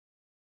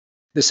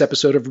This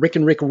episode of Rick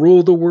and Rick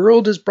Rule the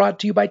World is brought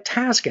to you by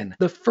Tasken,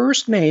 the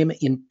first name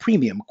in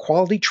premium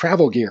quality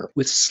travel gear,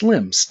 with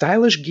slim,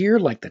 stylish gear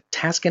like the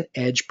Tasken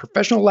Edge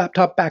professional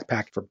laptop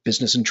backpack for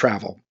business and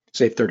travel.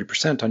 Save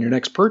 30% on your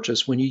next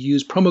purchase when you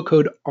use promo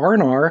code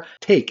RNR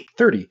TAKE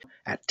 30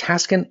 at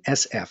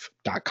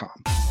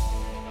TaskenSF.com.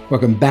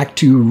 Welcome back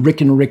to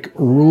Rick and Rick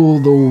Rule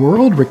the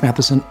World. Rick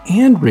Matheson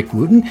and Rick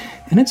Wooten,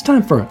 and it's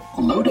time for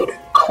Loaded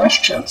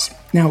Questions.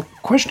 Now,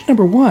 question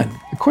number one.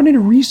 According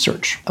to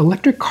research,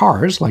 electric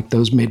cars, like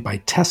those made by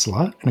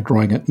Tesla and a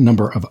growing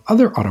number of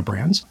other auto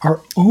brands, are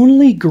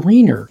only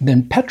greener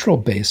than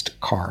petrol-based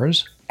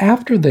cars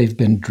after they've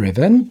been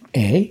driven,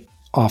 A,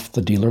 off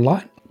the dealer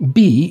lot,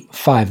 B,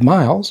 5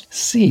 miles,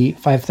 C,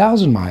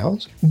 5,000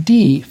 miles,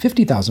 D,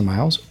 50,000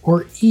 miles,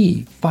 or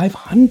E,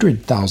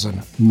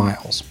 500,000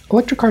 miles.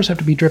 Electric cars have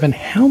to be driven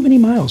how many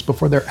miles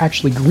before they're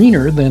actually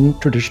greener than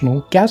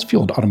traditional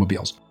gas-fueled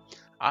automobiles?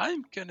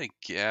 I'm going to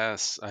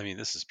guess,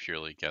 this is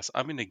purely a guess.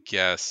 I'm going to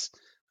guess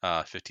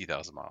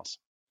 50,000 miles.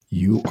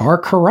 You are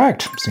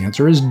correct. The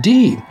answer is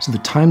D. So the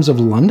Times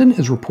of London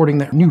is reporting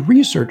that new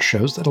research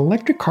shows that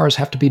electric cars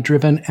have to be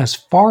driven as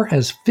far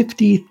as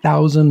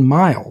 50,000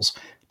 miles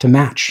to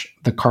match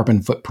the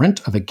carbon footprint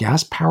of a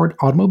gas-powered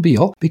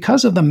automobile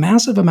because of the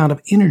massive amount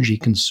of energy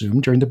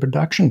consumed during the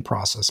production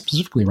process,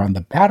 specifically around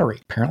the battery.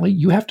 Apparently,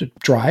 you have to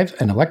drive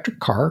an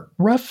electric car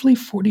roughly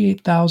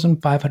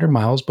 48,500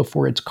 miles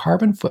before its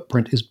carbon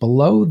footprint is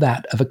below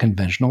that of a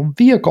conventional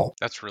vehicle.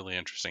 That's really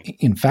interesting.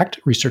 In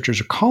fact,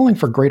 researchers are calling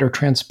for greater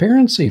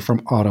transparency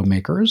from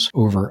automakers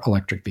over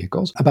electric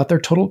vehicles about their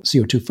total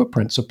CO2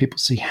 footprint so people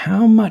see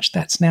how much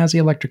that snazzy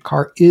electric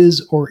car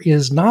is or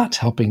is not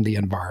helping the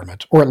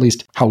environment, or at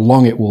least how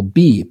long it will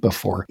be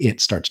before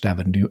it starts to have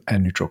a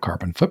neutral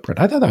carbon footprint.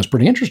 I thought that was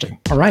pretty interesting.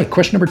 All right,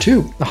 question number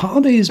 2. The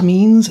holidays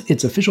means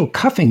it's official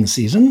cuffing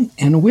season,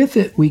 and with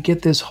it, we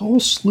get this whole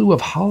slew of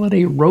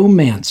holiday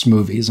romance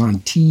movies on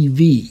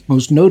TV,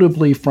 most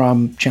notably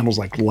from channels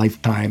like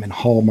Lifetime and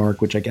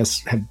Hallmark, which I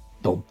guess have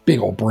built big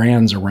old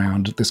brands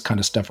around this kind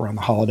of stuff around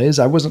the holidays.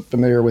 I wasn't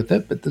familiar with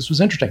it, but this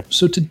was interesting.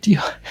 So to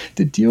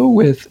deal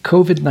with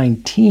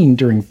COVID-19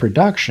 during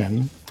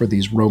production for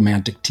these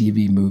romantic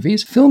TV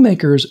movies,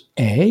 filmmakers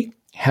A,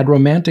 had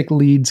romantic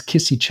leads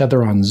kiss each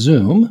other on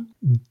Zoom,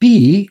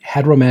 B,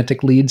 had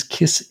romantic leads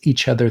kiss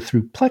each other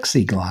through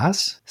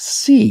plexiglass,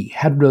 C,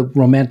 had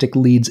romantic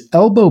leads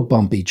elbow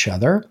bump each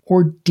other,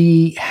 or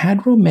D,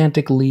 had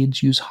romantic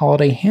leads use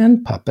holiday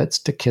hand puppets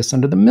to kiss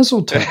under the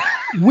mistletoe.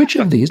 Which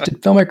of these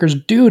did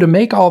filmmakers do to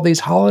make all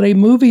these holiday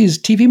movies,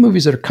 TV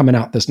movies that are coming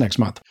out this next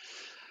month?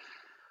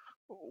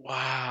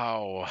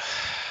 Wow.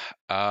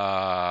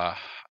 I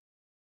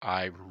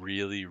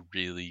really,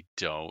 really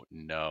don't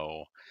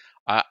know.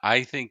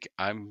 I think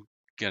I'm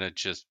going to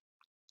just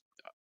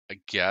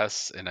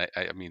guess, and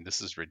I mean, this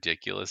is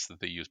ridiculous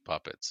that they use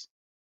puppets.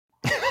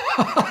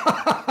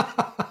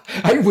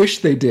 I wish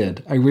they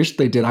did. I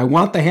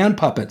want the hand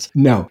puppets.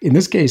 No, in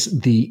this case,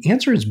 the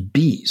answer is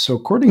B. So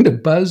according to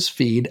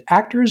BuzzFeed,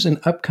 actors in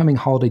upcoming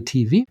holiday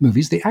TV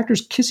movies, the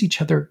actors kiss each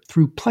other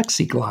through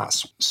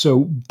plexiglass.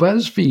 So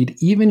BuzzFeed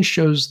even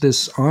shows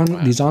these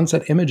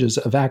on-set images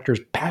of actors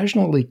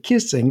passionately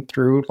kissing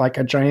through like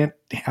a giant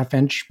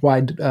half-inch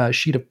wide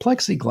sheet of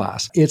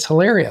plexiglass. It's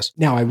hilarious.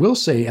 Now, I will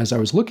say, as I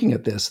was looking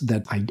at this,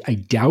 that I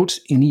doubt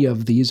any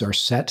of these are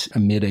set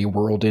amid a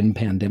world-end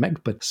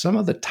pandemic, but some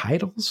of the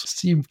titles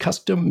seem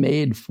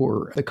custom-made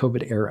for the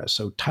COVID era.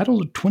 So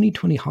titles of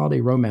 2020 holiday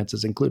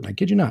romances include, I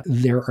kid you not,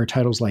 there are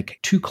titles like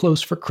Too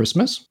Close for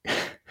Christmas,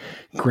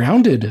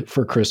 Grounded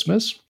for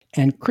Christmas,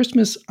 and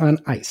Christmas on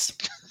Ice.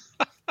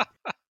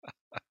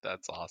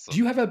 That's awesome. Do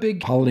you have a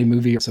big holiday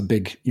movie? It's a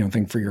big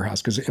thing for your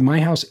house, because in my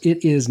house,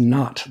 it is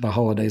not the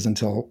holidays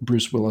until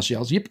Bruce Willis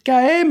yells,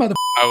 "Yippee-ki-yay, mother..."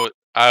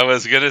 I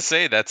was going to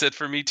say, that's it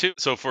for me too.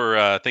 So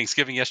for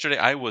Thanksgiving yesterday,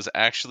 I was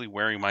actually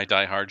wearing my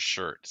Die Hard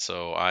shirt.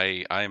 So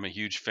I am a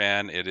huge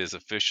fan. It is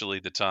officially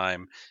the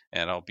time,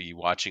 and I'll be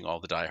watching all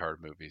the Die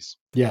Hard movies.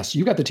 Yes,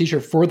 you got the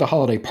t-shirt for the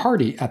holiday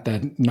party at the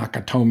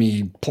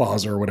Nakatomi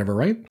Plaza or whatever,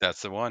 right?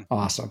 That's the one.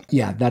 Awesome.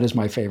 Yeah, that is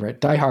my favorite.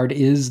 Die Hard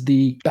is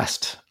the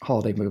best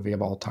holiday movie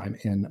of all time,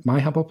 in my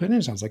humble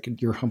opinion. Sounds like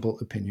your humble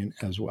opinion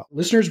as well.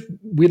 Listeners,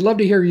 we'd love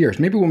to hear yours.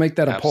 Maybe we'll make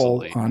that a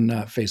poll on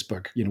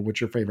Facebook,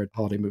 what your favorite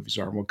holiday movies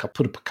are, and we'll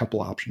put a couple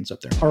options up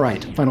there. All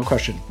right, final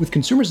question. With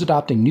consumers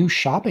adopting new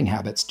shopping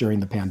habits during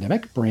the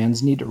pandemic,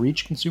 brands need to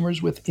reach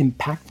consumers with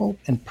impactful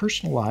and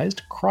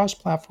personalized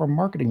cross-platform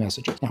marketing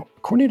messages. Now,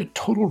 according to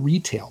Total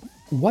Retail,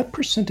 what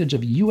percentage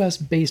of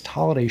US-based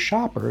holiday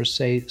shoppers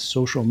say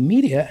social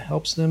media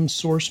helps them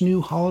source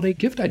new holiday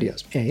gift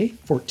ideas? A,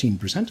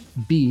 14%,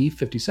 B,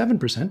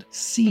 57%,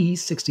 C,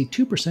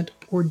 62%,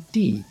 or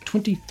D,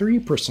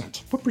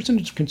 23%? What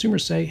percentage of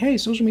consumers say, hey,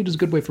 social media is a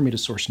good way for me to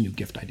source new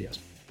gift ideas?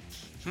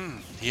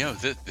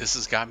 This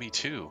has got me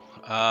too.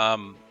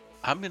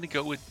 I'm going to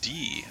go with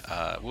D.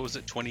 What was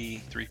it?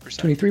 23%?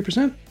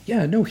 23%?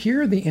 Yeah, no,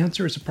 here the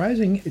answer is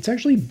surprising. It's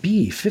actually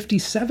B.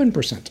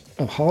 57%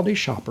 of holiday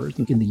shoppers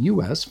in the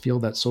US feel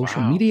that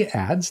social Wow. media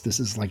ads, this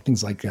is like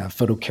things like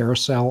photo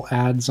carousel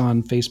ads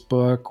on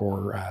Facebook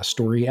or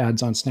story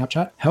ads on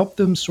Snapchat, help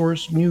them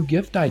source new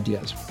gift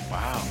ideas.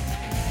 Wow.